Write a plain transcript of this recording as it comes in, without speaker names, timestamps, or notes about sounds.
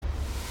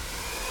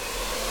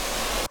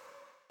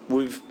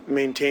we've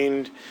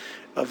maintained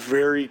a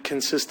very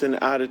consistent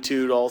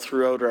attitude all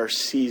throughout our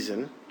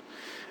season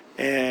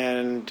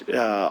and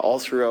all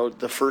throughout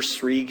the first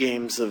 3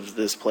 games of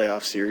this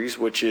playoff series,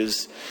 which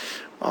is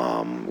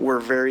we're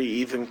a very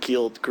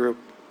even-keeled group.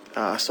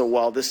 So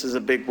while this is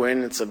a big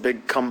win, it's a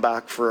big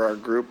comeback for our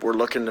group. We're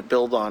looking to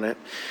build on it.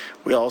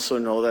 We also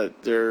know that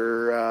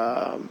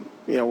we're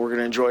going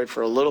to enjoy it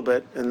for a little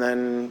bit, and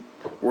then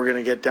we're going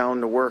to get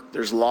down to work.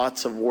 There's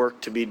lots of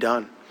work to be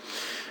done.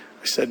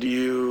 I said to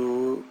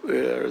you,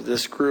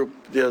 this group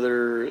the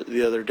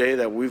other day,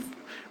 that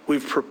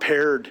we've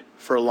prepared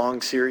for a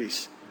long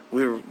series.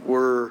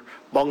 We're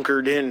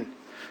bunkered in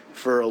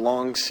for a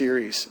long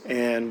series,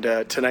 and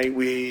tonight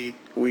we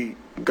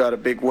got a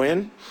big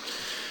win.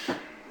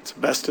 It's a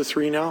best of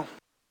 3 now.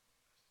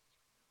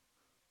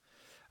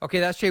 Okay,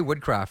 that's Jay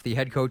Woodcroft, the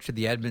head coach of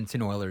the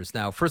Edmonton Oilers.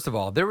 Now, first of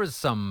all, there was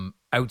some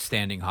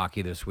outstanding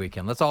hockey this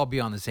weekend. Let's all be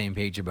on the same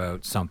page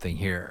about something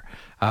here.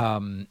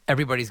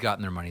 Everybody's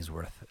gotten their money's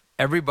worth.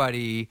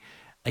 Everybody,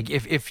 like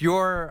if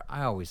you're,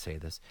 I always say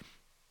this,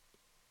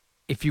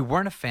 if you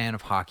weren't a fan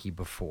of hockey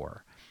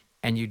before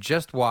and you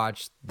just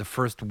watched the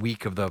first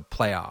week of the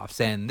playoffs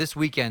and this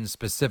weekend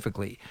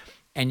specifically,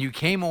 and you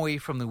came away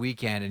from the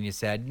weekend and you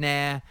said,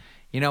 nah,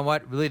 you know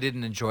what, really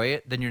didn't enjoy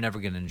it, then you're never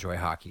going to enjoy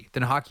hockey.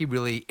 Then hockey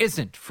really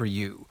isn't for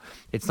you.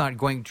 It's not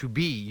going to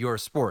be your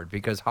sport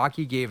because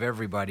hockey gave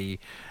everybody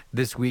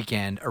this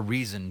weekend a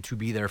reason to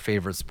be their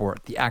favorite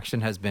sport. The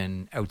action has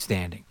been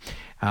outstanding.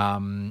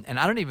 And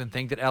I don't even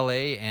think that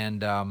LA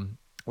and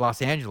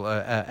Los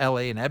Angeles,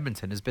 LA and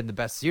Edmonton has been the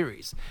best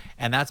series.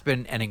 And that's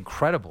been an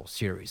incredible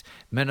series.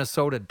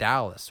 Minnesota,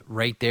 Dallas,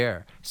 right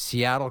there.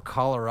 Seattle,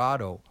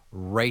 Colorado,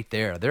 right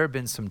there. There have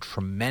been some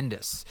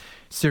tremendous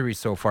series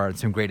so far and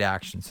some great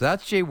action. So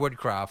that's Jay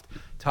Woodcroft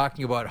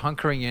talking about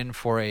hunkering in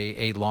for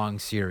a long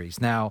series.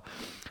 Now,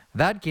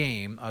 that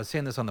game, I was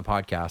saying this on the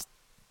podcast,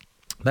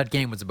 that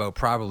game was about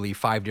probably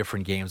 5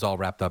 different games all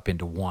wrapped up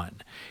into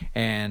one.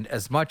 And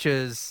as much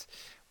as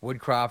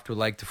Woodcroft would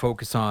like to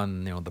focus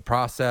on, the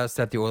process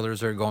that the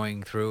Oilers are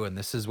going through, and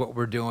this is what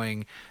we're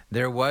doing.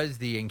 There was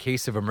the in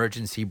case of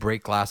emergency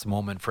break glass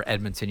moment for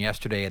Edmonton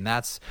yesterday, and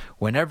that's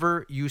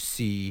whenever you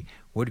see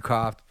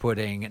Woodcroft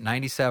putting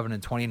 97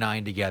 and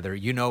 29 together,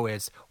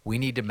 it's we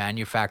need to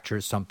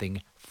manufacture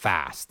something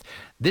fast.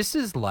 This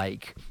is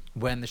like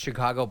when the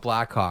Chicago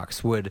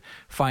Blackhawks would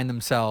find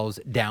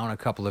themselves down a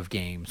couple of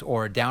games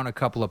or down a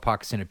couple of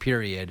pucks in a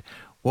period.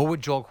 What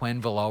would Joel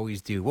Quenneville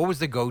always do? What was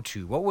the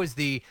go-to? What was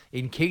the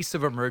in case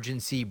of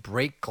emergency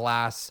break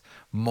glass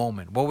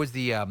moment? What was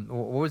the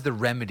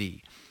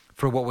remedy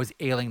for what was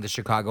ailing the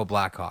Chicago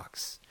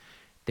Blackhawks?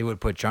 They would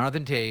put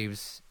Jonathan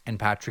Toews and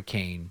Patrick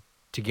Kane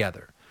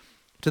together,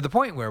 to the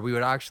point where we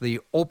would actually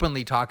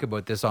openly talk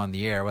about this on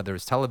the air, whether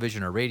it's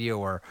television or radio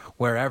or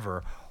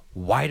wherever.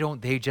 Why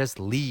don't they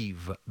just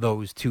leave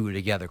those two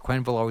together?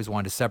 Quenneville always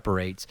wanted to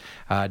separate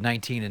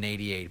 19 and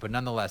 88. But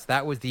nonetheless,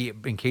 that was the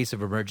in case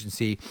of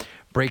emergency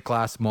break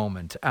glass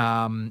moment.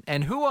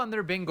 And who on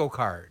their bingo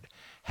card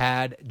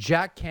had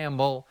Jack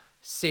Campbell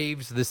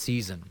saves the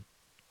season?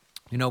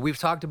 We've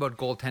talked about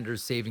goaltenders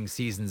saving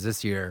seasons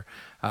this year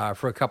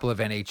for a couple of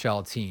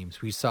NHL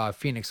teams. We saw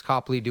Phoenix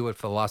Copley do it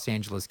for the Los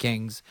Angeles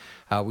Kings.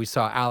 We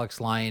saw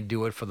Alex Lyon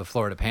do it for the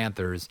Florida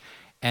Panthers.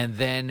 And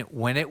then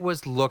when it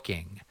was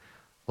looking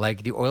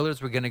like the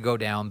Oilers were going to go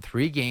down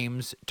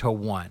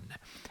 3-1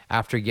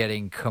 after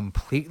getting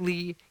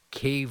completely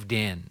caved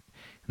in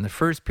the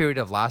first period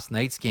of last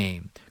night's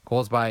game,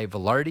 goals by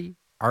Velarde,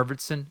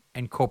 Arvidsson,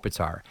 and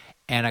Kopitar,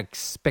 and a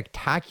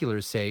spectacular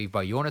save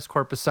by Jonas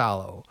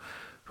Korpisalo,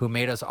 who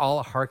made us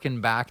all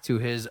hearken back to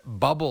his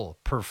bubble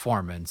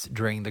performance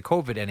during the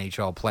COVID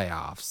NHL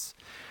playoffs.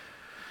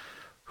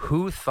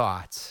 Who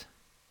thought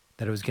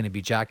that it was going to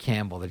be Jack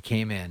Campbell that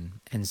came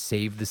in and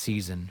saved the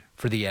season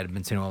for the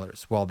Edmonton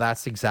Oilers? Well,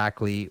 that's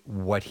exactly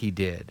what he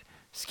did.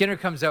 Skinner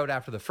comes out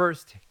after the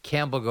first,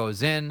 Campbell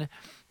goes in,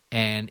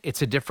 and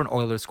it's a different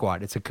Oilers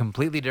squad. It's a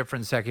completely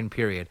different second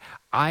period.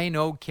 I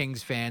know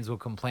Kings fans will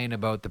complain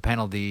about the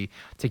penalty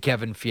to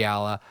Kevin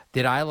Fiala.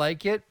 Did I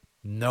like it?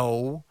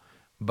 No.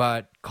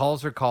 But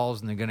calls are calls,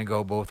 and they're going to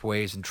go both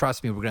ways. And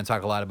trust me, we're going to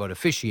talk a lot about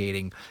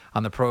officiating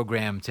on the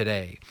program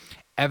today.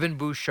 Evan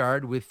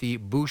Bouchard with the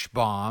Bouch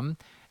Bomb,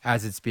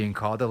 as it's being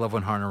called. I love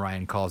when Harner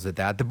Ryan calls it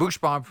that. The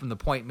Bouch Bomb from the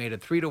point made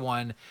it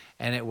 3-1,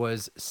 and it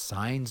was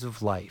signs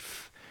of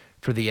life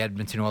for the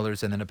Edmonton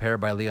Oilers, and then a pair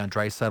by Leon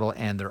Draisaitl,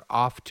 and they're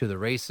off to the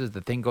races.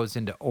 The thing goes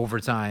into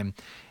overtime,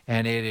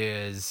 and it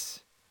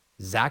is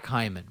Zach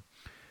Hyman,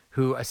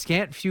 who a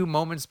scant few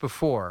moments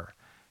before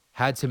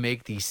had to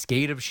make the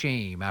skate of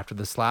shame after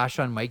the slash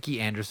on Mikey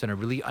Anderson, a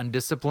really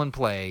undisciplined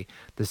play,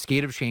 the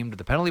skate of shame to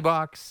the penalty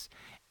box,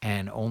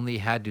 and only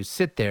had to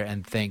sit there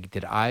and think,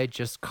 did I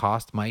just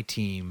cost my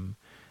team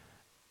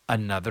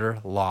another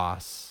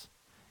loss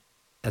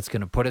that's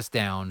going to put us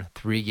down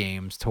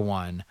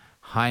 3-1?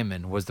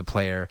 Hyman was the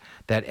player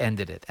that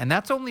ended it. And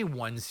that's only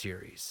one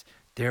series.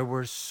 There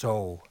were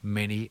so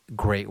many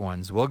great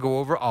ones. We'll go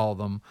over all of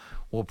them.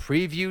 We'll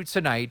preview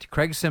tonight.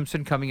 Craig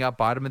Simpson coming up,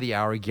 bottom of the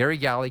hour. Gary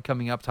Galley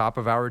coming up, top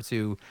of hour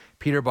 2.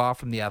 Peter Baugh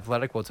from The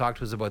Athletic will talk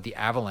to us about the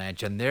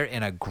Avalanche, and they're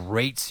in a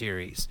great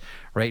series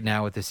right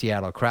now with the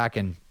Seattle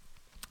Kraken.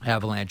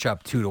 Avalanche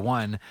up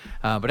 2-1.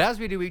 But as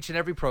we do each and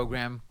every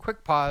program,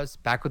 quick pause,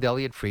 back with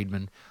Elliot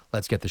Friedman.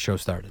 Let's get the show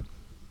started.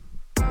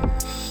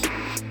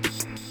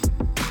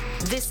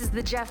 This is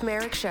the Jeff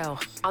Marek Show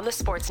on the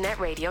Sportsnet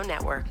Radio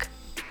Network.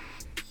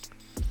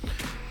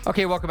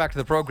 Okay, welcome back to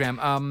the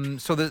program.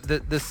 So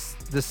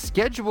the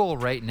schedule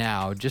right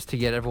now, just to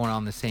get everyone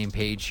on the same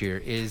page here,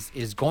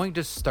 is going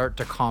to start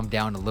to calm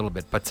down a little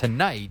bit. But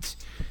tonight,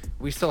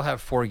 we still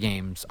have 4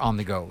 games on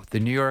the go. The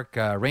New York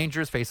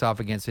Rangers face off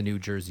against the New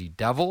Jersey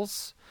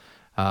Devils.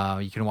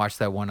 You can watch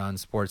that one on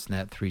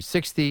Sportsnet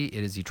 360.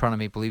 It is the Toronto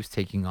Maple Leafs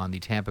taking on the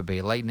Tampa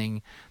Bay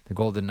Lightning, the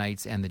Golden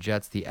Knights and the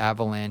Jets, the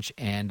Avalanche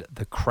and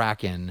the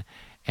Kraken.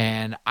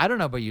 And I don't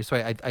know about you, so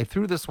I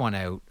threw this one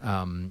out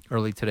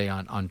early today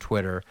on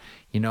Twitter.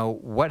 You know,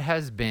 what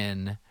has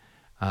been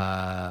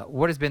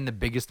the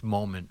biggest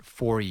moment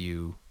for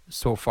you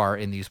so far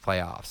in these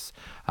playoffs?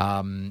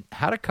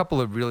 Had a couple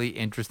of really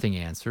interesting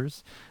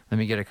answers. Let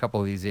me get a couple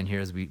of these in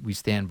here as we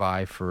stand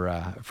by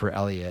for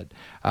Elliot.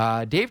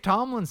 Dave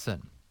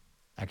Tomlinson,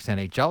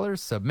 ex-NHLer,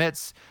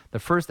 submits the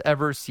first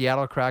ever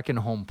Seattle Kraken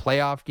home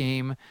playoff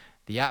game.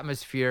 The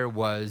atmosphere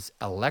was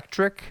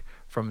electric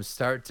from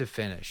start to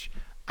finish.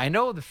 I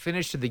know the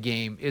finish of the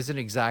game isn't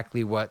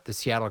exactly what the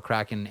Seattle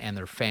Kraken and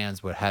their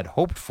fans had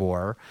hoped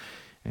for.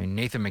 I mean,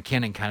 Nathan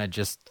McKinnon kind of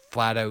just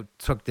flat out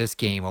took this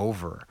game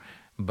over.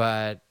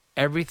 But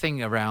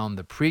everything around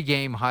the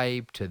pregame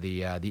hype to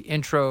the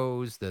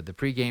intros, the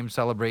pregame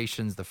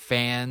celebrations, the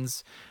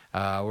fans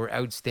were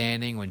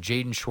outstanding. When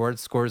Jaden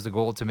Schwartz scores the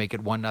goal to make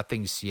it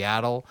 1-0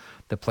 Seattle,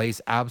 the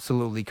place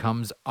absolutely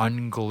comes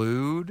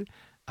unglued.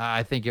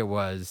 I think it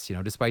was,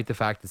 despite the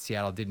fact that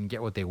Seattle didn't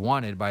get what they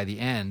wanted by the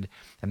end,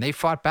 and they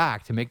fought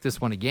back to make this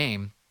one a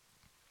game.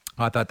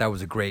 I thought that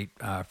was a great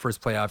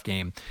first playoff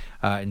game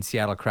in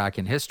Seattle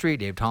Kraken history.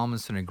 Dave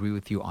Tomlinson, agree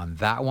with you on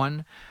that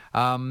one.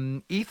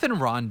 Ethan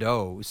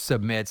Rondeau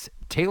submits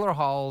Taylor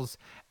Hall's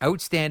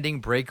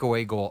outstanding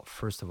breakaway goal.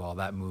 First of all,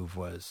 that move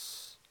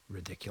was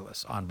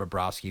ridiculous on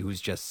Bobrovsky,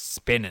 who's just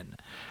spinning.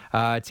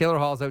 Taylor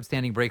Hall's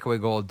outstanding breakaway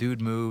goal.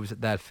 Dude moves.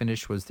 That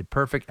finish was the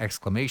perfect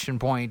exclamation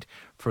point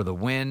for the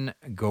win.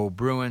 Go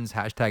Bruins.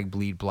 #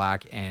 bleed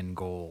black and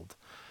gold.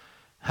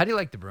 How do you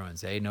like the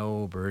Bruins, eh?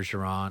 No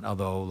Bergeron,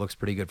 although looks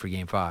pretty good for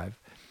Game 5.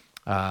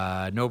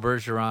 No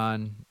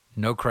Bergeron,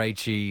 no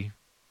Krejci,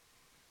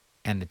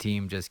 and the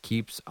team just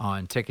keeps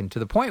on ticking to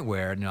the point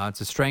where, it's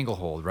a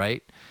stranglehold,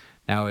 right?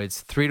 Now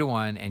it's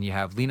 3-1, and you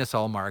have Linus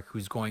Ullmark,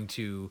 who's going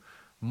to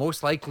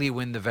most likely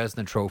win the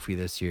Vezina Trophy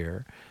this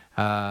year,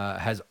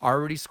 has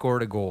already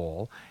scored a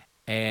goal,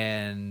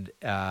 and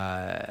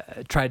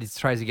tries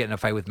to get in a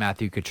fight with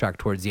Matthew Tkachuk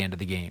towards the end of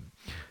the game,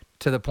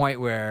 to the point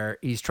where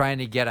he's trying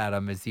to get at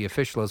him as the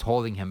official is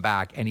holding him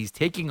back, and he's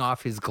taking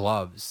off his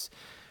gloves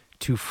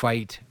to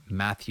fight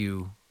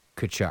Matthew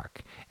Tkachuk.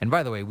 And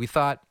by the way, we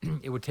thought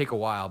it would take a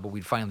while, but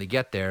we'd finally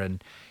get there.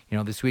 And,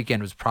 this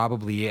weekend was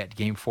probably it.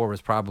 Game 4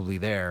 was probably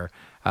there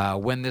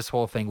when this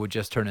whole thing would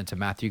just turn into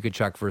Matthew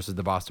Tkachuk versus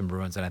the Boston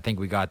Bruins. And I think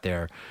we got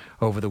there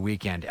over the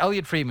weekend.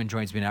 Elliot Friedman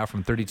joins me now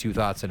from 32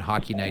 Thoughts and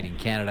Hockey Night in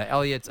Canada.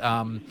 Elliot,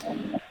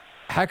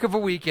 heck of a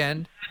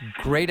weekend.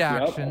 Great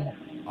action.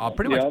 Yep.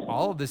 Pretty much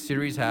all of this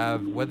series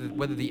have,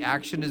 whether the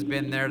action has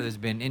been there's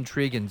been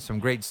intrigue and some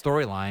great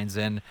storylines.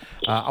 And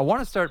I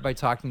want to start by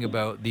talking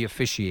about the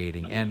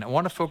officiating. And I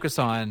want to focus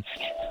on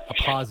a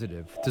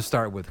positive to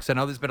start with, because I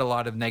know there's been a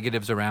lot of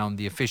negatives around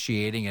the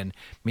officiating, and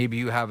maybe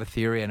you have a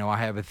theory. I know I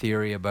have a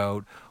theory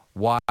about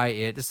why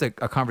this is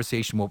a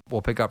conversation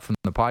we'll pick up from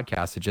the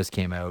podcast that just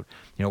came out.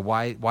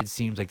 Why it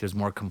seems like there's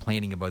more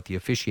complaining about the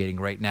officiating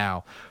right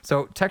now.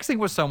 So texting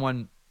with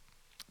someone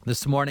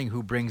this morning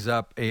who brings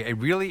up a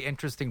really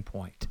interesting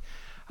point.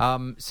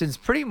 Since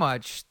pretty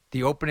much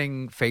the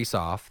opening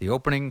face-off, the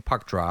opening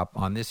puck drop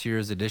on this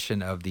year's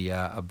edition of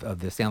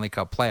the Stanley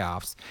Cup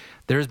playoffs,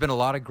 there's been a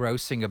lot of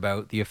grousing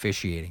about the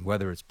officiating,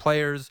 whether it's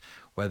players,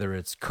 whether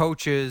it's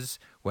coaches,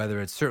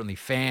 whether it's certainly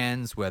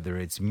fans, whether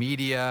it's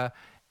media.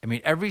 I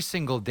mean, every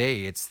single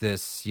day it's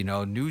this,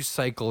 news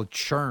cycle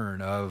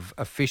churn of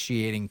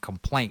officiating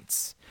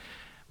complaints.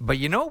 But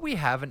we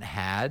haven't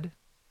had,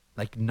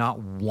 not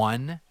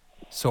one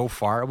so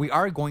far. We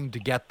are going to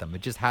get them.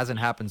 It just hasn't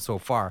happened so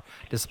far.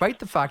 Despite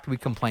the fact we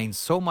complain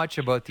so much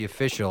about the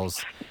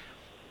officials,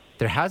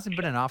 there hasn't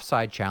been an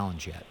offside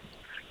challenge yet.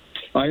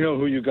 I know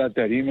who you got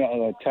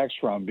that text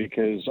from,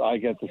 because I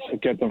get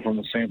them from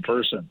the same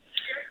person.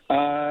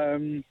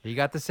 You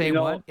got the same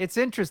one? It's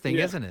interesting,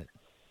 isn't it?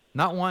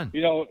 Not one.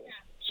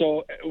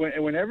 So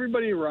when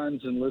everybody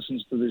runs and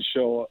listens to this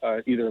show,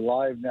 either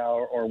live now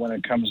or when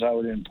it comes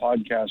out in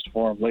podcast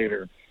form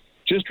later,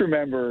 just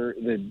remember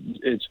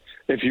that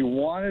if you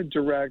want to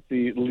direct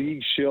the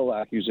league shill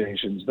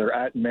accusations, they're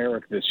at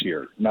Marek this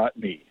year, not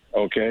me.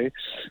 Okay,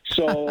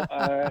 so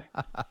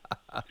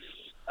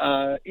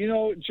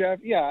Jeff,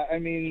 yeah, I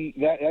mean,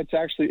 that's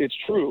actually, it's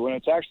true. And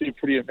it's actually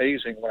pretty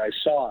amazing when I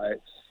saw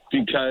it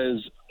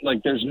because,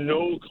 like, there's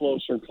no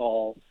closer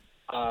call.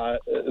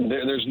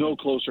 There's no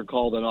closer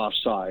call than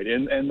offside.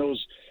 And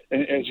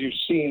as you've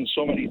seen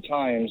so many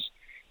times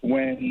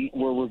when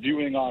we're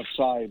reviewing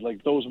offside,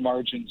 like, those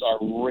margins are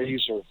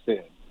razor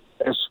thin,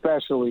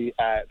 especially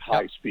at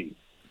high speed.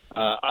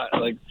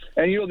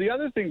 The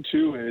other thing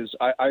too is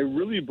I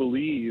really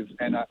believe,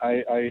 and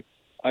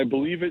I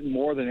believe it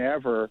more than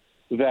ever,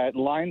 that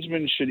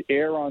linesmen should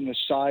err on the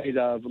side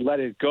of let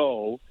it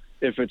go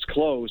if it's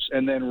close,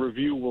 and then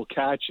review will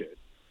catch it.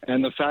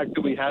 And the fact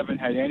that we haven't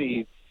had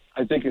any,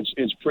 I think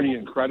it's pretty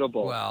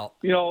incredible. Well,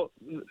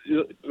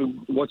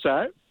 what's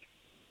that?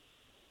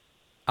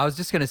 I was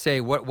just going to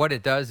say what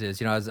it does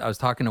is, I was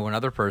talking to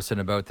another person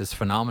about this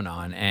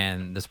phenomenon,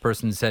 and this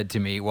person said to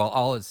me, well,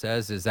 all it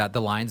says is that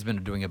the linesmen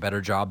are doing a better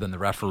job than the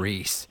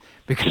referees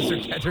because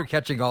they're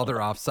catching all their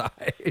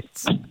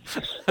offsides.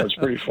 That's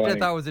pretty funny. I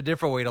thought it was a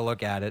different way to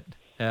look at it.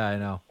 Yeah, I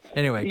know.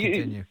 Anyway,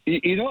 continue.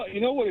 You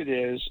know what it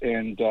is,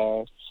 and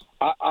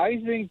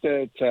I think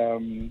that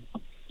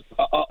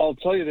I'll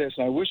tell you this,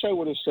 and I wish I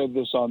would have said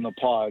this on the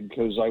pod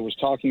because I was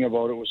talking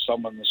about it with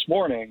someone this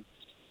morning.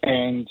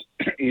 And,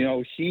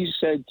 he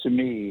said to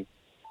me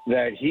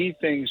that he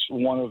thinks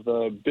one of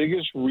the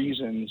biggest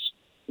reasons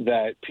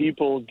that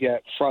people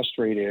get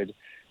frustrated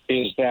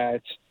is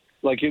that,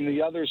 like in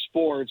the other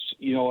sports,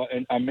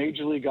 a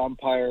major league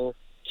umpire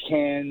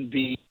can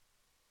be.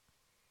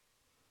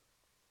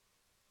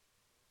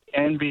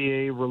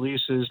 NBA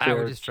releases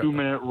their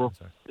 2-minute.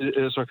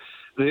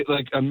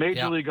 A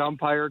major league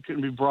umpire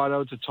can be brought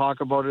out to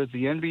talk about it.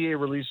 The NBA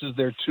releases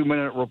their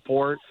 2-minute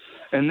report.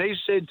 And they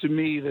said to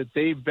me that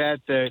they bet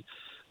that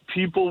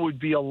people would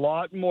be a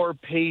lot more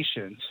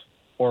patient,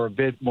 or a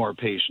bit more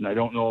patient. I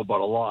don't know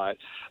about a lot.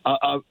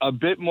 A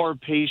bit more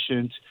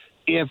patient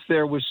if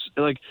there was,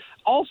 like,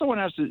 all someone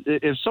has to,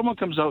 if someone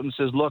comes out and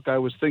says, look, I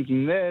was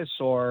thinking this,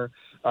 or,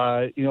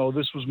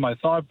 this was my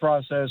thought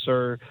process,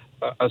 or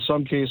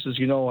some cases,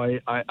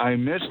 I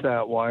missed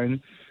that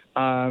one.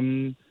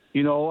 I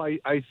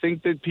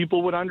think that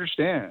people would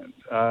understand,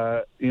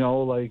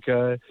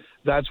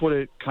 that's what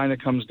it kind of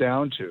comes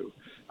down to.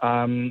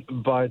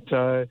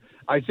 But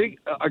I think,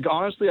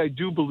 honestly, I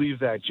do believe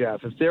that,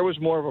 Jeff. If there was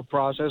more of a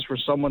process for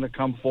someone to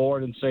come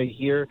forward and say,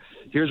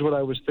 here's what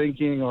I was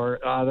thinking, or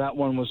that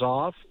one was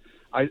off,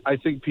 I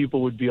think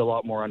people would be a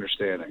lot more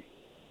understanding.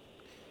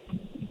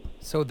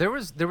 So there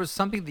was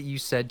something that you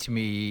said to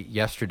me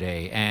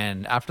yesterday,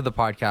 and after the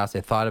podcast,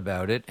 I thought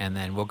about it, and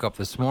then woke up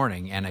this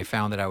morning, and I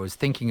found that I was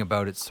thinking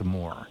about it some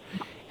more.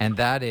 And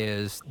that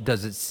is,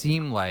 does it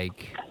seem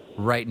like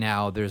right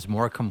now there's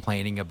more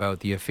complaining about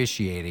the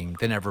officiating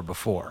than ever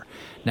before?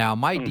 Now,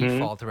 my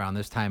default around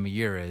this time of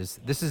year is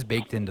this is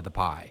baked into the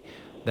pie,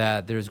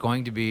 that there's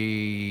going to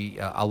be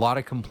a lot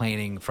of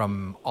complaining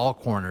from all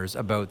corners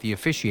about the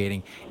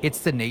officiating. It's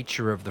the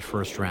nature of the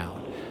first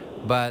round.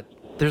 But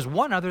there's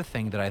one other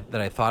thing that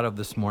I thought of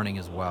this morning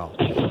as well,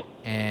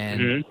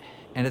 and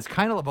it's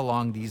kind of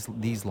along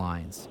these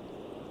lines.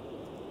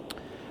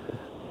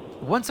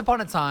 Once upon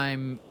a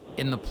time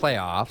in the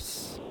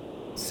playoffs,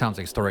 sounds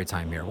like story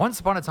time here. Once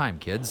upon a time,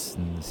 kids,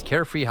 in these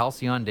carefree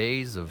halcyon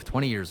days of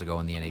 20 years ago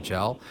in the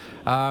NHL,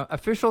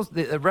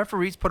 the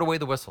referees put away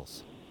the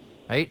whistles,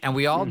 right? And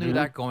we all knew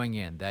that going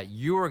in, that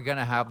you were going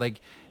to have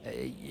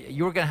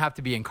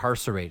to be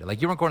incarcerated.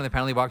 Like, you weren't going to the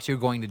penalty box, you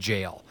were going to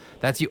jail.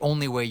 That's the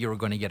only way you were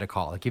going to get a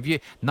call. Like, if you,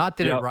 not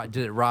did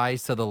it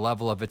rise to the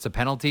level of it's a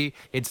penalty,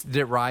 did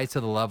it rise to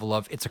the level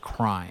of it's a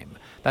crime.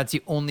 That's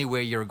the only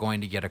way you're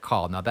going to get a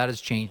call. Now, that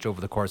has changed over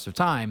the course of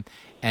time,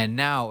 and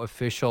now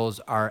officials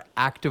are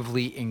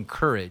actively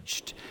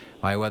encouraged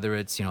by, whether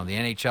it's, the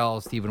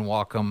NHL, Stephen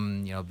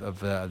Walcom, of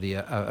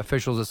the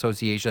Officials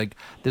Association. Like,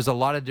 there's a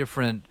lot of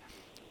different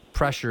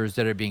pressures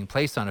that are being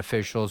placed on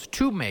officials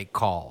to make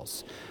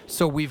calls.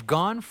 So we've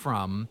gone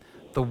from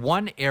the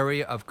one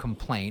area of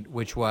complaint,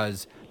 which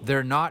was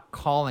they're not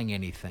calling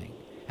anything,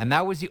 and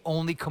that was the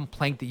only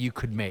complaint that you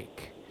could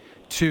make,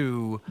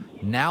 to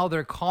now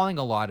they're calling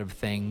a lot of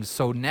things.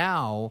 So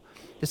now,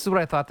 this is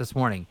what I thought this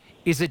morning.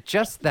 Is it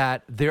just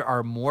that there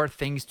are more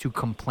things to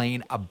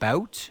complain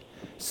about?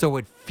 So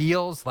it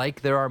feels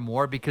like there are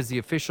more because the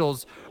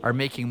officials are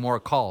making more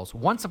calls.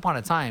 Once upon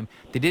a time,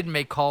 they didn't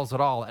make calls at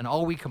all, and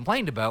all we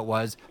complained about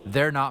was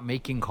they're not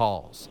making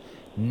calls.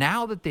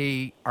 Now that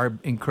they are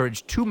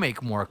encouraged to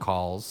make more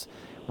calls,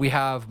 we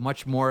have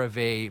much more of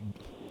a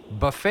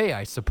buffet,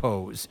 I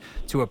suppose,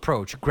 to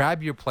approach.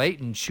 Grab your plate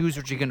and choose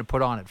what you're going to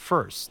put on it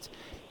first.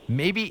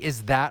 Maybe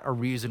is that a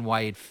reason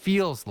why it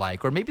feels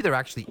like, or maybe there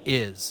actually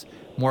is,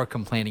 more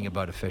complaining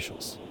about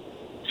officials?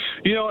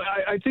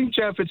 I think,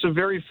 Jeff, it's a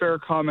very fair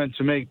comment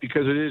to make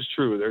because it is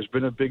true. There's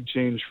been a big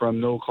change from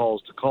no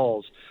calls to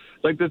calls.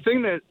 Like, the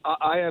thing that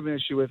I have an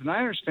issue with, and I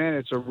understand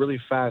it's a really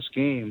fast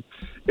game,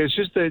 it's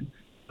just that,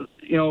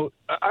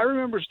 I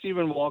remember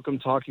Stephen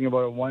Walcom talking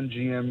about at one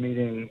GM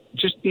meeting,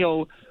 just,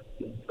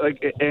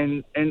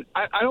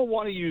 I don't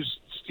want to use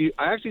Steve.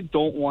 I actually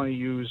don't want to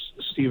use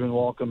Stephen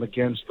Walcom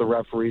against the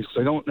referees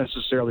because I don't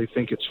necessarily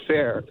think it's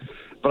fair.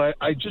 But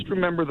I just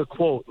remember the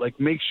quote, like,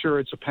 make sure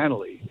it's a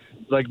penalty.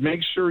 Like,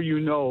 make sure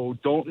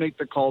don't make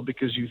the call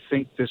because you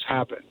think this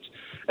happened.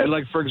 And,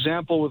 like, for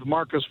example, with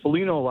Marcus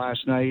Foligno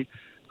last night,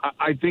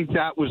 I think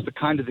that was the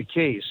kind of the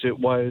case. It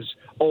was,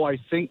 I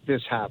think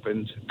this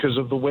happened because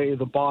of the way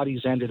the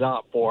bodies ended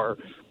up or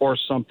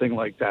something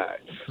like that.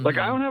 Mm-hmm. Like,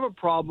 I don't have a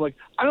problem. Like,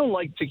 I don't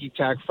like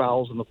ticky-tack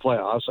fouls in the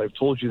playoffs. I've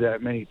told you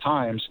that many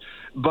times.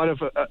 But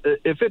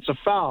if it's a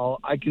foul,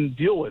 I can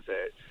deal with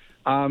it.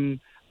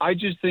 I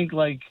just think,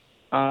 we're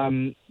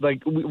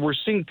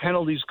seeing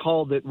penalties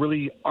called that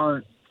really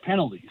aren't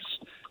penalties.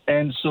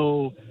 And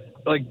so,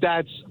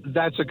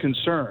 that's a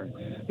concern.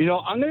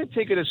 I'm going to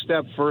take it a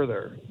step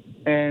further.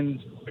 And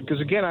because,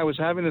 again, I was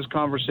having this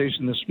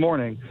conversation this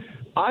morning,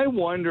 I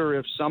wonder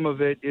if some of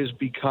it is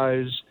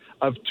because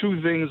of two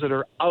things that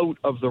are out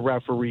of the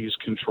referee's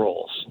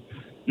controls.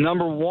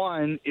 Number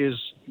one is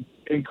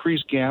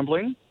increased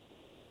gambling.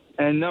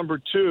 And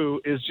number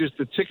two is just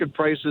the ticket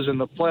prices in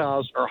the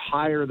playoffs are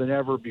higher than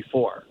ever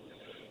before.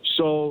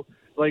 So,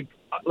 I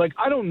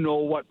don't know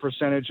what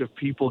percentage of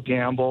people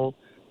gamble.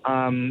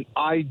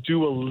 I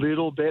do a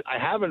little bit. I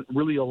haven't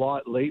really a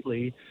lot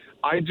lately.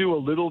 I do a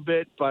little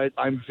bit, but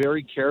I'm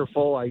very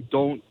careful. I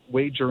don't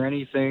wager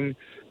anything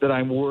that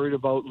I'm worried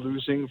about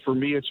losing. For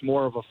me, it's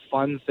more of a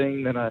fun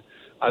thing than a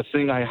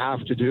thing I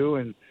have to do.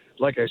 And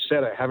like I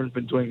said, I haven't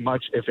been doing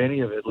much, if any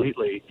of it,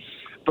 lately.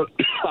 But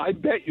I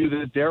bet you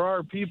that there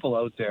are people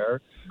out there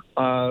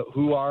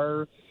who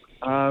are,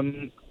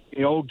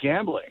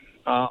 gambling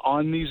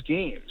on these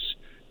games.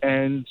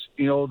 And,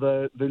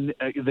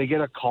 they get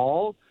a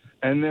call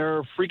and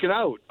they're freaking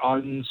out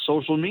on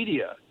social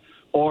media.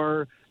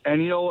 Someone's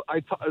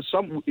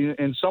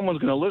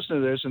going to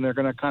listen to this and they're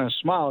going to kind of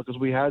smile because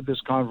we had this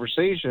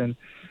conversation.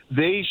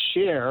 They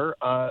share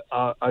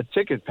a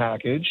ticket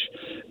package,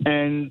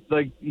 and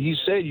like he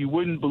said, you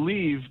wouldn't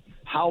believe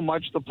how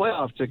much the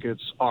playoff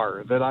tickets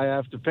are that I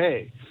have to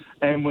pay.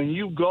 And when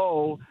you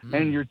go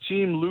and your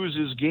team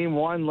loses game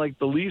one like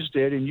the Leafs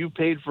did, and you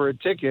paid for a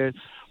ticket,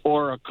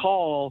 or a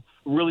call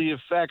really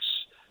affects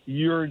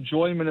your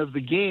enjoyment of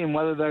the game,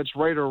 whether that's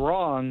right or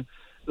wrong.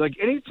 Like,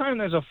 anytime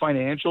there's a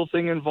financial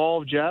thing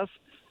involved, Jeff,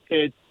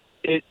 it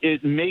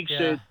makes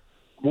it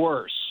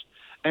worse.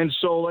 And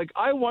so,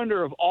 I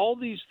wonder if all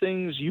these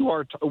things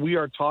we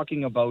are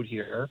talking about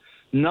here,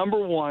 number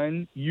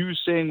one, you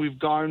saying we've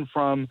gone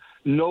from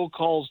no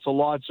calls to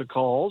lots of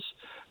calls,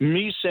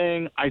 me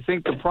saying I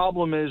think the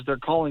problem is they're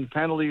calling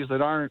penalties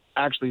that aren't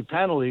actually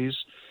penalties,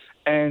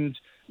 and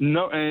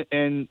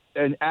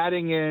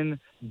adding in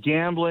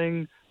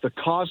gambling, the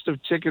cost of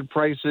ticket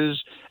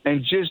prices,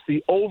 and just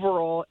the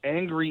overall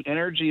angry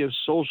energy of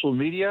social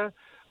media.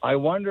 I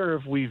wonder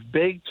if we've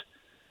baked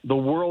the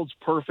world's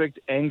perfect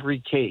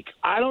angry cake.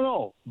 I don't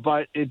know,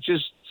 but it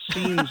just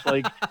seems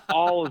like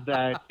all of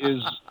that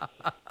is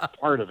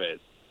part of it.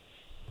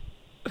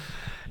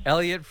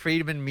 Elliot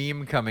Friedman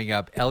meme coming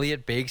up.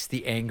 Elliot bakes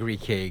the angry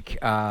cake.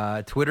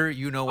 Twitter,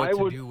 you know what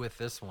to do with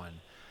this one.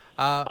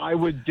 I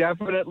would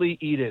definitely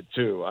eat it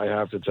too, I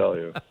have to tell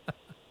you.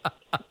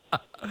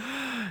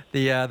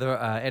 The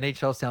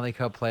NHL Stanley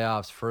Cup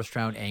playoffs first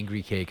round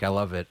angry cake. I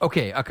love it.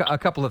 Okay, a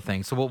couple of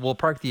things. So we'll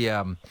park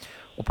the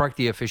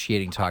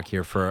officiating talk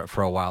here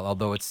for a while.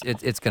 Although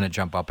it's going to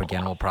jump up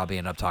again. We'll probably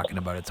end up talking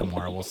about it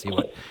tomorrow. We'll see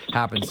what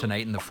happens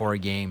tonight in the 4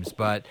 games.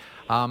 But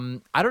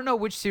I don't know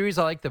which series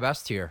I like the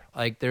best here.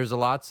 There's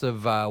lots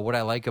of what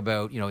I like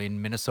about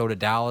in Minnesota,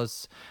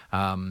 Dallas.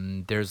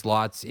 There's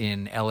lots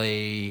in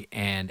LA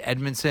and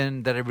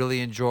Edmonton that I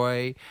really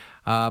enjoy.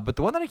 But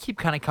the one that I keep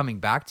kind of coming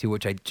back to,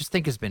 which I just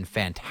think has been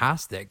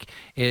fantastic,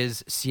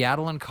 is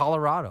Seattle and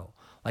Colorado.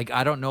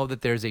 I don't know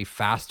that there's a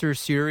faster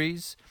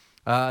series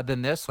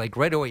than this.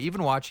 Right away,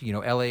 even watching,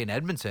 LA and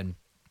Edmonton,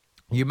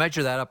 you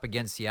measure that up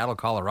against Seattle,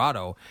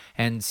 Colorado,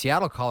 and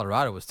Seattle,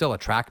 Colorado was still a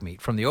track meet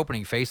from the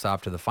opening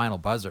faceoff to the final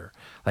buzzer.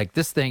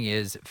 This thing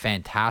is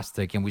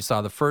fantastic, and we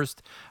saw the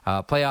first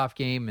playoff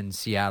game in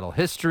Seattle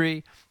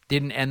history.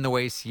 Didn't end the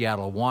way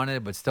Seattle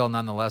wanted, but still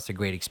nonetheless a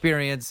great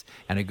experience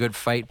and a good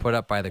fight put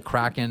up by the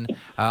Kraken.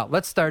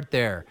 Let's start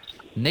there.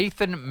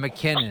 Nathan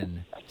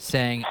McKinnon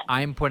saying,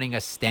 I'm putting a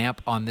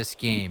stamp on this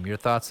game. Your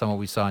thoughts on what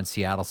we saw in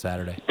Seattle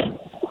Saturday?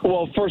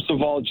 Well, first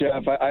of all,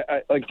 Jeff,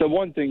 I the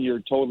one thing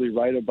you're totally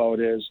right about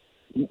is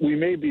we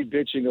may be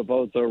bitching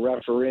about the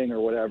refereeing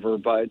or whatever,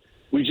 but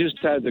we just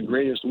had the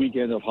greatest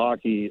weekend of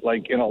hockey,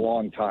 in a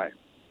long time.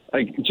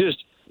 A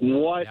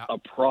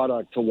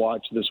product to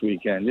watch this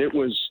weekend. It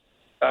was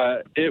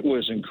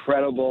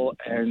incredible,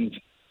 and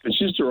it's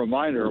just a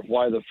reminder of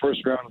why the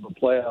first round of the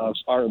playoffs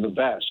are the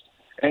best.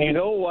 And you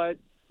know what?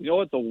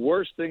 The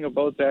worst thing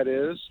about that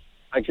is?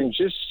 I can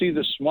just see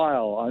the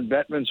smile on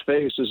Bettman's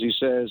face as he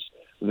says,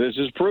 this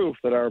is proof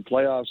that our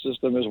playoff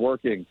system is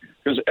working,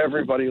 because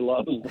everybody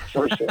loves the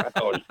first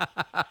round.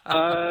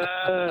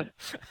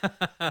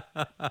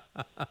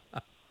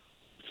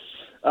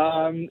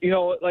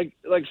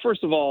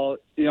 First of all,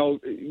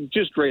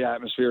 just great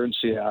atmosphere in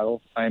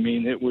Seattle. I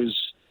mean, it was,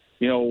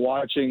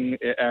 watching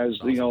as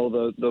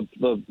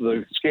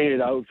the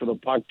skated out for the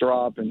puck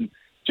drop and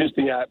just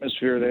the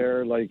atmosphere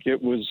there,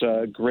 it was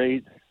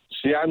great.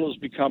 Seattle's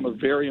become a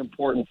very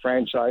important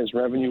franchise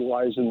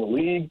revenue-wise in the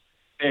league.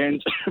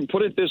 And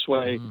put it this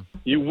way,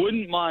 you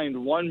wouldn't mind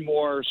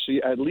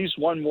at least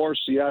one more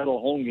Seattle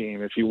home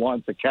game if you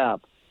want the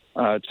cap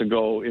to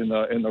go in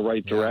the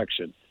right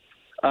direction.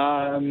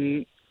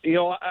 I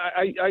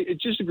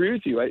just agree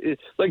with you.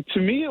 To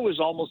me, it was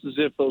almost as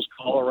if those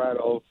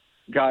Colorado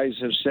guys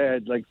have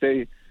said,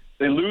 they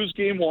lose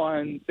game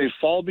one, they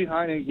fall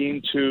behind in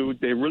game two,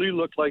 they really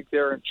look like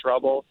they're in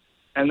trouble,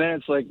 and then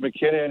it's like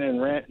McKinnon and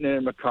Rantanen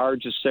and McCarr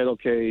just said,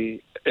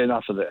 okay,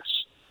 enough of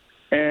this.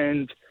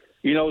 And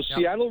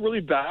Seattle really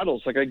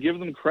battles. I give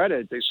them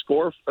credit. They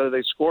score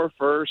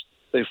first.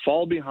 They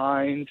fall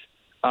behind.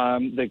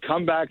 They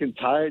come back and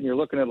tie it, and you're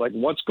looking at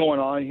what's going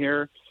on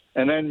here.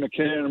 And then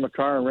McKinnon and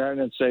McCarr and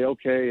Rantanen say,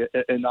 okay,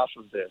 enough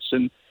of this.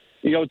 And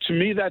to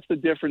me, that's the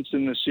difference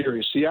in the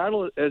series.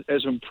 Seattle,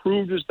 as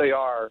improved as they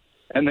are,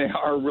 and they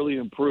are really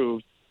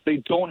improved, they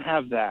don't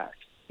have that.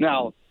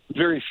 Now,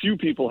 very few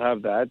people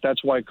have that.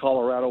 That's why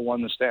Colorado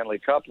won the Stanley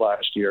Cup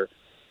last year.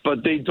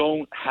 But they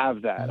don't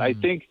have that. I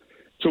think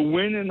to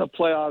win in the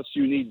playoffs,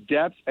 you need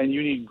depth and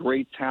you need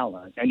great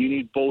talent, and you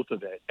need both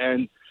of it.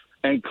 And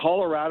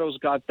Colorado's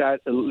got that.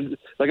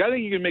 I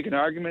think you can make an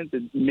argument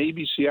that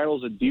maybe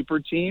Seattle's a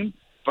deeper team,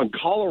 but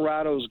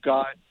Colorado's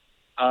got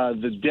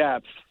the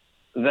depth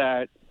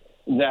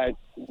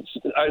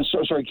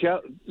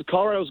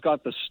Colorado's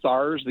got the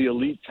stars, the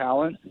elite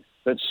talent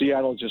that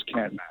Seattle just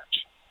can't match.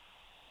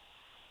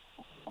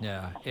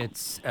 Yeah,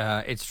 it's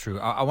true.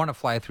 I want to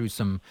fly through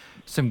some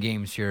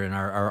games here in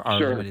our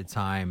limited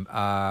time,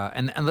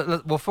 and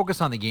we'll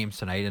focus on the games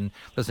tonight. And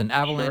listen,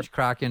 Avalanche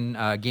Kraken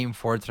game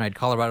 4 tonight.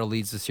 Colorado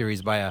leads the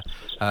series by a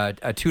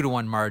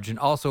 2-1 margin.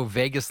 Also,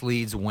 Vegas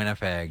leads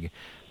Winnipeg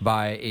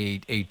by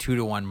a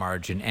 2-1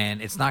 margin, and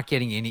it's not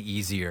getting any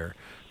easier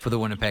for the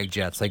Winnipeg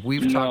Jets.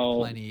 We've talked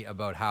plenty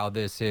about how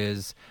this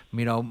is,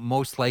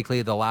 most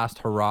likely the last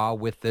hurrah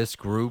with this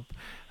group.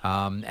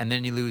 And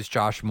then you lose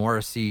Josh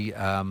Morrissey,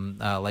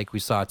 like we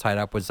saw tied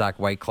up with Zach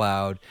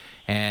Whitecloud.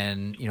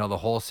 And, the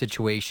whole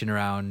situation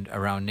around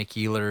Nick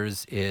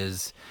Ehlers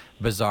is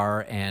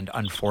bizarre and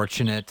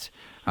unfortunate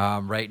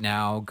right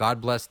now. God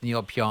bless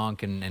Neil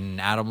Pionk and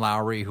Adam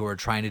Lowry, who are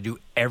trying to do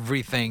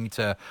everything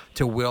to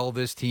will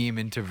this team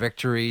into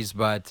victories.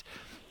 But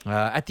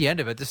at the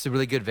end of it, this is a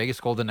really good Vegas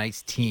Golden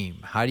Knights team.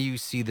 How do you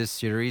see this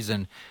series,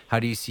 and how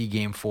do you see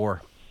Game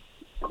 4?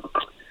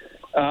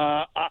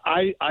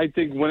 I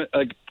think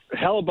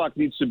Hellebuck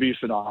needs to be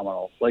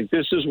phenomenal.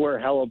 This is where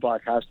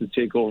Hellebuck has to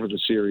take over the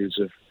series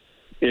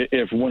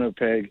if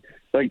Winnipeg's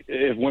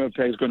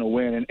going to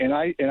win. And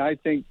I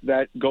think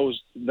that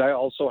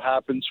also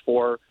happens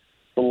for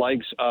the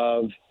likes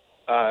of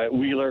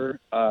Wheeler,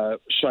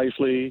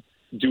 Scheifele,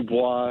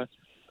 Dubois,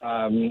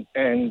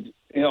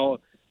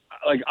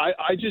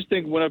 I just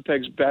think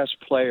Winnipeg's best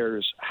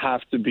players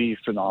have to be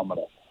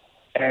phenomenal.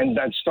 And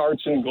that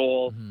starts in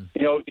goal. Mm-hmm.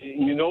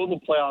 The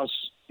playoffs,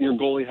 your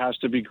goalie has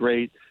to be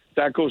great.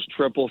 That goes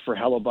triple for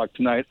Hellebuck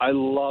tonight. I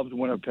loved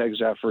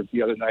Winnipeg's effort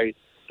the other night.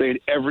 They had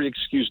every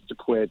excuse to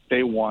quit.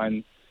 They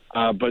won,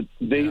 but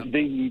they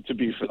need to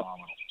be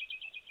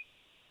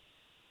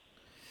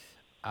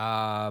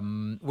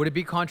phenomenal. Would it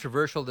be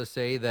controversial to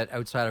say that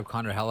outside of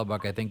Connor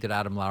Hellebuck, I think that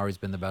Adam Lowry's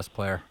been the best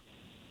player?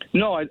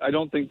 No, I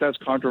don't think that's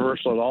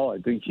controversial at all. I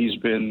think he's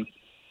been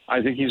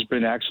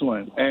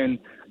excellent, and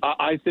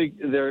I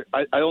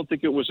don't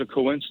think it was a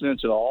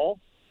coincidence at all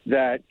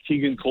that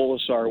Keegan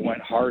Colasar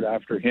went hard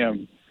after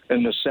him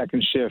in the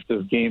second shift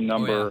of game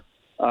number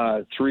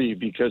 3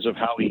 because of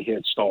how he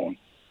hit Stone.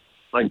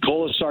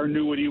 Colasar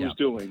knew what he was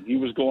doing. He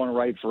was going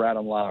right for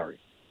Adam Lowry.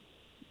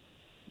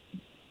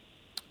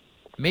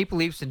 Maple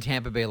Leafs and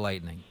Tampa Bay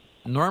Lightning.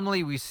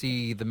 Normally we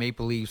see the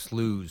Maple Leafs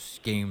lose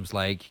games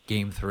like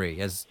Game 3.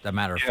 As a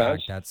matter of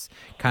fact, that's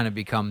kind of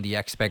become the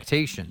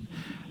expectation.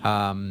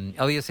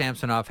 Ilya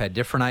Samsonov had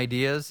different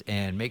ideas,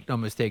 and make no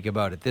mistake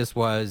about it, this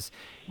was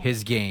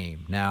his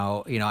game.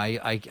 Now,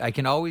 I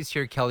can always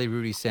hear Kelly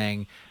Rudy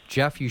saying,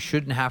 Jeff, you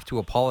shouldn't have to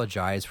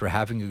apologize for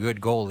having a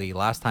good goalie.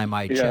 Last time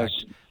I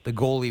checked, the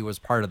goalie was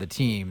part of the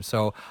team.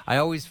 So I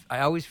always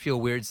feel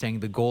weird saying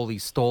the goalie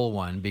stole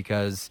one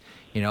because,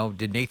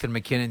 did Nathan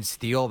MacKinnon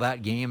steal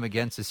that game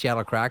against the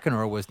Seattle Kraken,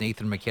 or was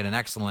Nathan MacKinnon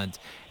excellent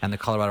and the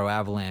Colorado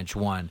Avalanche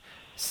won?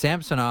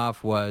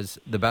 Samsonov was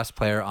the best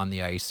player on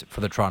the ice for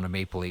the Toronto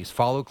Maple Leafs,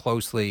 followed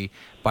closely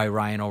by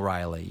Ryan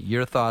O'Reilly.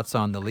 Your thoughts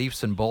on the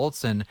Leafs and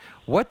Bolts, and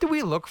what do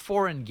we look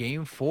for in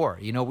Game 4?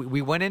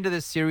 We went into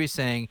this series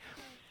saying,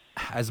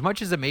 as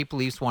much as the Maple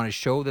Leafs want to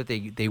show that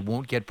they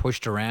won't get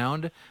pushed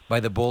around by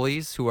the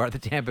bullies who are the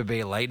Tampa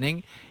Bay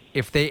Lightning,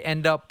 if they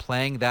end up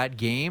playing that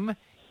game,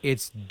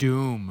 it's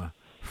doom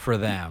for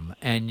them.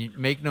 And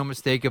make no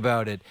mistake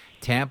about it,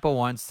 Tampa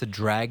wants to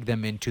drag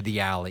them into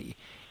the alley.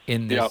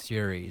 in this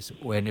series.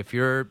 If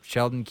you're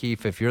Sheldon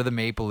Keefe, if you're the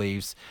Maple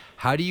Leafs,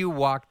 how do you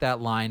walk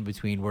that line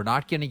between we're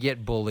not going to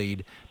get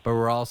bullied, but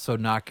we're also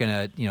not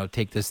going to,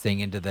 take this thing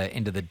into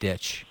the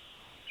ditch?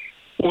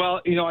 Well,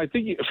 I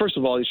think, first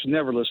of all, you should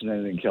never listen to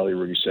anything Kelly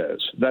Hrudey says.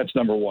 That's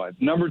number one.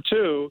 Number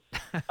two,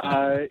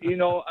 I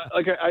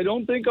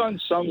don't think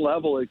on some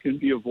level it can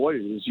be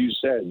avoided, as you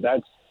said.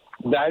 That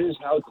is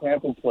how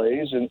Tampa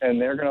plays, and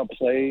they're going to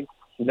play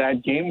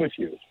that game with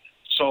you.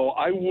 So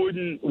I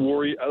wouldn't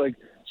worry.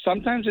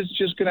 Sometimes it's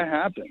just going to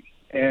happen,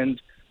 and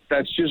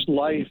that's just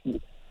life,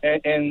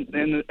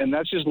 and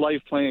that's just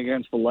life playing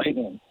against the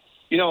Lightning.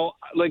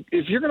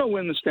 If you're going to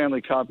win the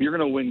Stanley Cup, you're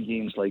going to win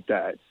games like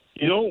that.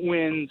 You don't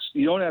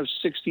have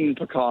 16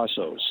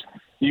 Picassos.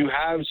 You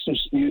have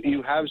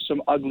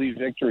some ugly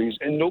victories,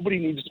 and nobody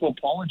needs to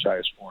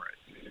apologize for it.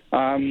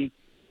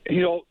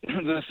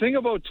 The thing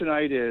about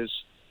tonight is,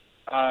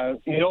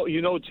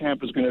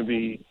 Tampa's going to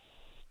be.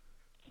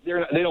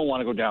 They don't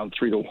want to go down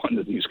 3-1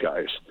 to these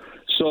guys,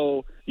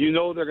 so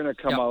they're going to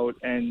come out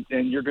and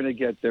you're going to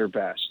get their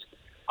best.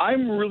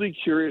 I'm really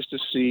curious to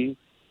see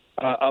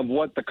of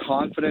what the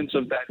confidence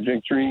of that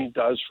victory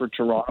does for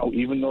Toronto,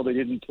 even though they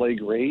didn't play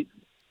great.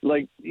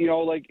 As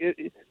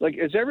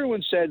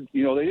everyone said,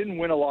 they didn't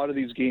win a lot of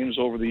these games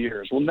over the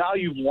years. Well, now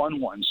you've won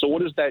one. So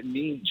what does that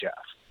mean, Jeff?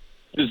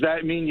 Does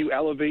that mean you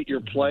elevate your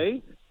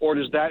play, or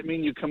does that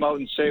mean you come out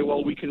and say,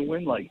 well, we can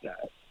win like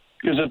that?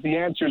 Because if the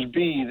answer is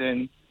B,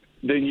 then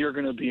you're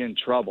going to be in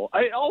trouble.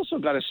 I also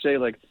got to say,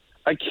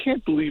 I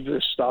can't believe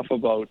this stuff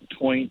about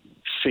point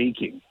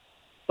faking.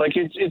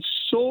 It's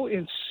so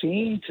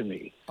insane to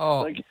me.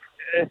 Oh,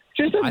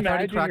 just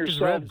imagine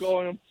yourself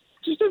going.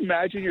 Just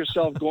imagine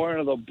yourself going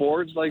to the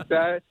boards like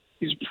that.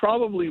 He's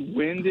probably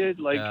winded.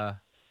 People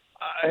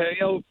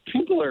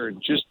are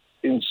just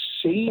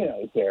insane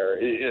out there.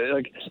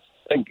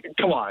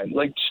 Come on,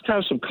 just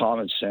have some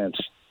common sense.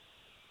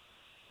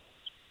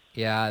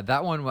 Yeah,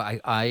 that one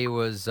I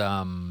was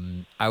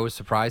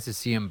surprised to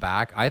see him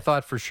back. I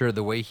thought for sure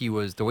the way he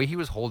was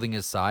holding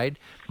his side.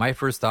 My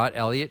first thought,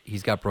 Elliot,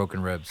 he's got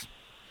broken ribs.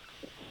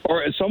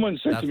 Or someone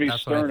said to me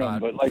sternum,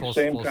 but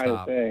same kind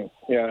of thing.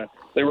 Yeah,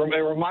 they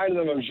reminded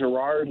them of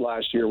Gerard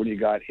last year when he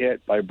got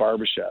hit by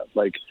Barbashev.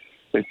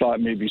 They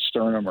thought maybe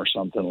sternum or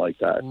something like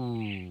that.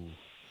 Ooh.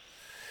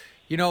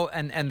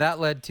 And that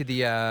led to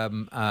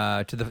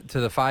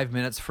the 5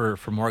 minutes for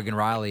Morgan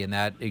Rielly, and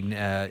that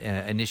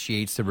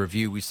initiates the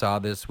review. We saw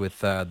this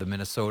with the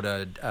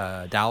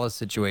Minnesota Dallas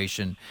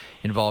situation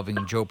involving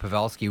Joe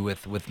Pavelski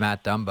with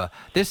Matt Dumba.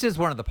 This is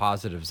one of the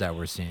positives that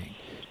we're seeing.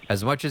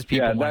 As much as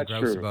people want to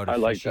grouse about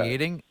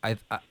officiating, I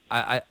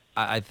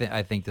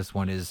think this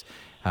one is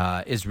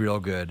real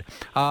good.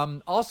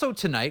 Also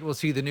tonight, we'll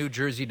see the New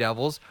Jersey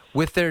Devils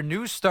with their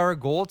new star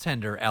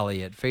goaltender,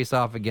 Elliott, face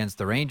off against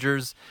the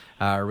Rangers.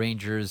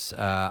 Rangers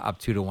up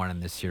 2-1 in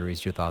this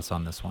series. Your thoughts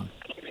on this one?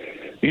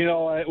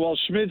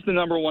 Schmidt's the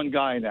number one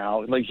guy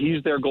now.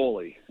 He's their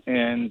goalie.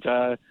 And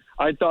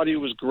I thought he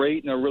was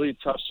great in a really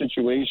tough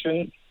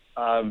situation.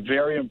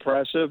 Very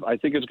impressive. I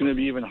think it's going to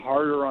be even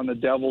harder on the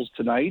Devils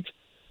tonight.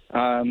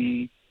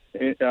 Actually,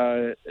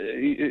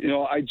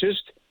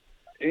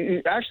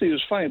 it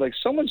was funny.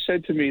 Someone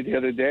said to me the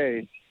other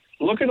day,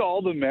 look at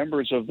all the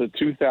members of the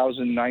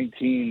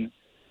 2019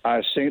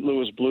 St.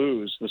 Louis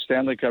Blues, the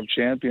Stanley Cup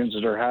champions,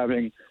 that are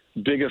having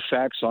big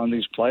effects on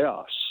these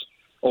playoffs.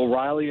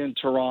 O'Reilly in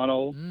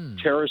Toronto,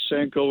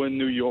 Tarasenko in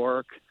New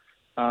York,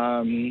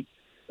 Pietrangelo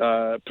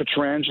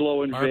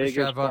in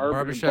Vegas,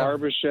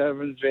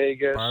 Barbashev in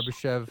Vegas.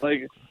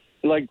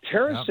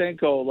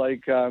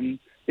 Tarasenko,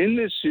 in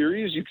this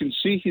series, you can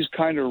see he's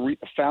kind of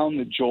found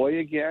the joy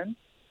again.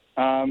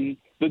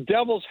 The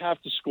Devils have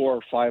to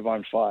score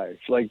 5-on-5.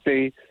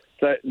 They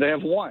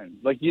have won.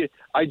 You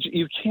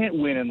can't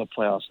win in the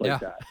playoffs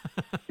that.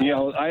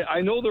 I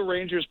know the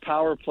Rangers'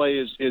 power play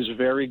is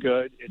very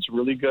good. It's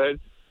really good,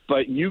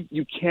 but you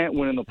can't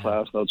win in the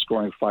playoffs without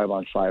scoring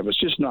 5-on-5. It's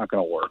just not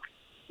going to work.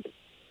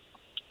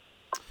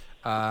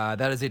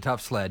 That is a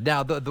tough sled.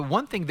 Now, the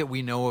one thing that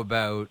we know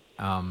about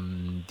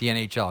the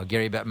NHL,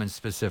 Gary Bettman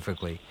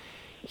specifically,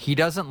 he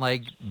doesn't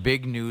like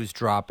big news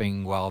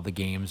dropping while the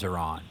games are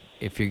on.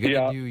 If you're going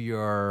to do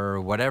your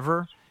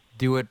whatever,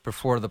 do it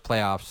before the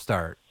playoffs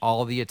start.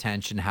 All the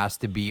attention has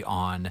to be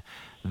on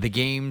the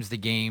games,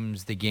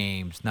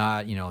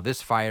 not,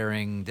 this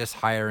firing, this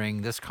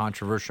hiring, this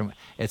controversial,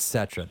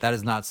 etc. That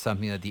is not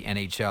something that the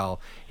NHL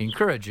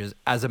encourages.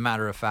 As a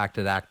matter of fact,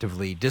 it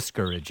actively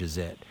discourages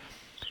it.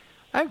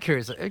 I'm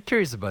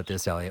curious about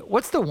this, Elliot.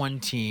 What's the one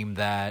team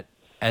that,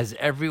 as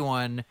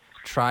everyone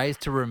tries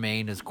to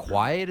remain as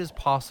quiet as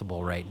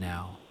possible right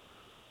now,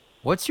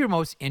 what's your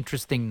most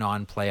interesting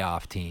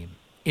non-playoff team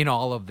in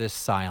all of this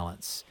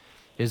silence?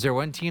 Is there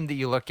one team that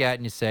you look at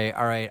and you say,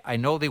 all right, I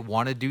know they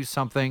want to do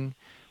something,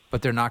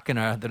 but they're not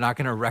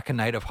gonna wreck a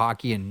night of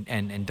hockey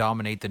and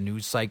dominate the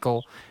news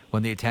cycle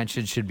when the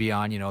attention should be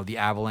on, the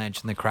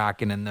Avalanche and the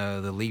Kraken and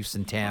the Leafs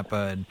in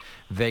Tampa and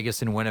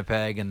Vegas and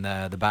Winnipeg and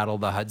the Battle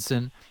of the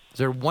Hudson? Is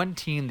there one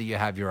team that you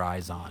have your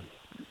eyes on?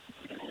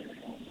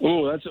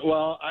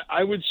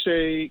 I would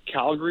say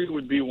Calgary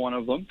would be one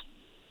of them.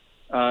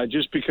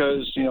 just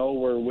because,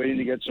 we're waiting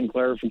to get some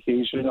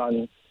clarification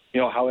on,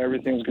 how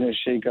everything's going to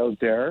shake out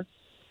there.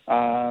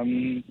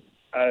 That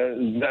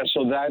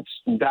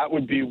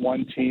would be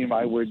one team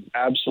I would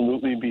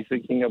absolutely be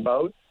thinking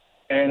about.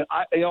 And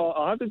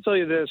I'll have to tell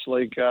you this,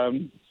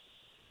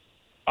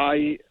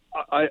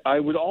 I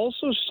would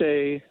also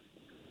say,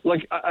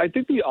 I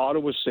think the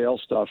Ottawa sale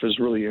stuff is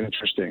really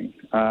interesting.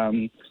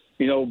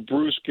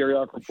 Bruce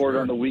Garriock reported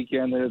on the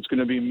weekend that it's going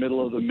to be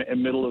middle of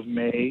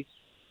May,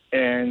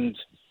 and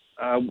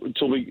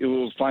until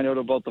we'll find out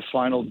about the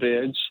final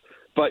bids.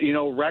 But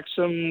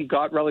Wrexham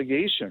got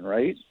relegation,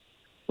 right?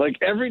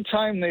 Every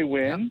time they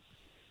win,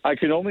 I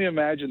can only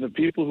imagine the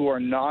people who are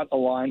not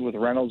aligned with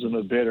Reynolds in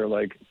the bid are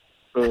like,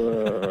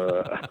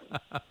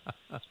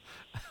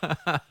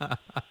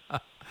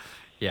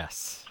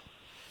 Yes,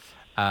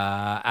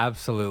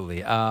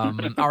 absolutely. All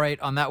right,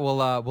 on that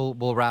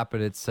we'll wrap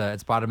it.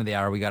 It's bottom of the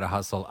hour. We got to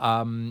hustle.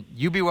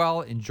 You be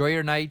well. Enjoy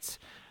your night.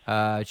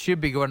 It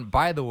should be going.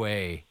 By the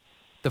way,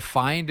 the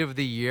find of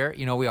the year.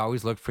 We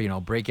always look for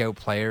breakout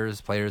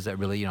players that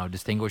really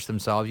distinguish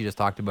themselves. You just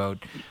talked about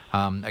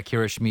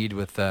Akira Schmid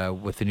with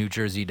the New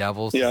Jersey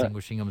Devils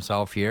distinguishing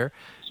himself here.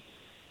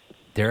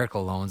 Derek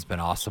Alone's been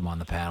awesome on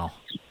the panel.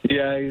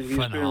 Yeah, he's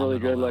been really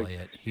good.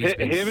 He's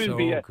been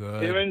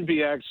good. Him and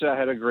Bieksa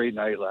had a great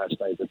night last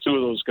night. The two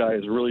of those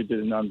guys really did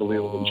an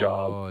unbelievable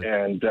job.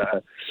 They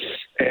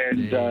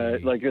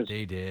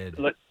did.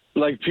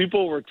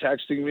 People were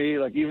texting me,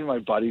 even my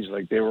buddies,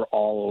 they were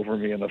all over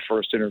me in the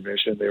first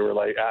intermission. They were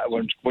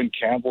when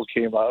Campbell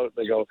came out,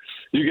 they go,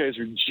 "You guys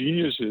are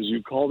geniuses.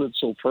 You called it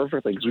so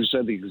perfectly," because we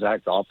said the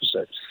exact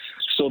opposite.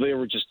 So they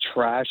were just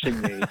trashing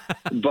me.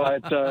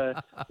 but I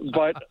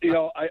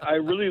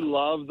really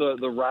love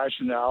the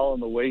rationale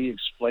and the way he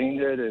explained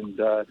it. And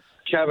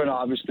Kevin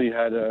obviously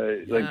had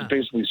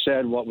basically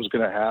said what was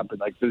going to happen.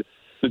 The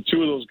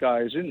two of those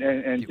guys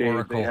and Dave,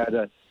 Oracle. they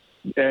had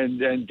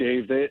and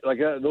Dave,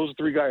 those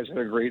three guys had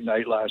a great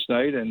night last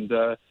night, and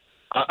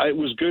it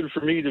was good for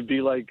me to be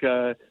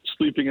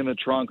sleeping in the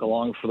trunk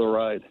along for the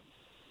ride.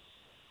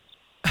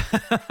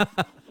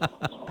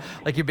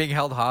 Like you're being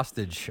held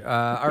hostage.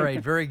 All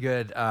right, very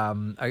good.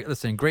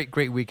 Listen,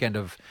 great weekend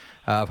of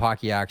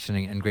hockey action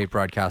and great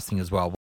broadcasting as well.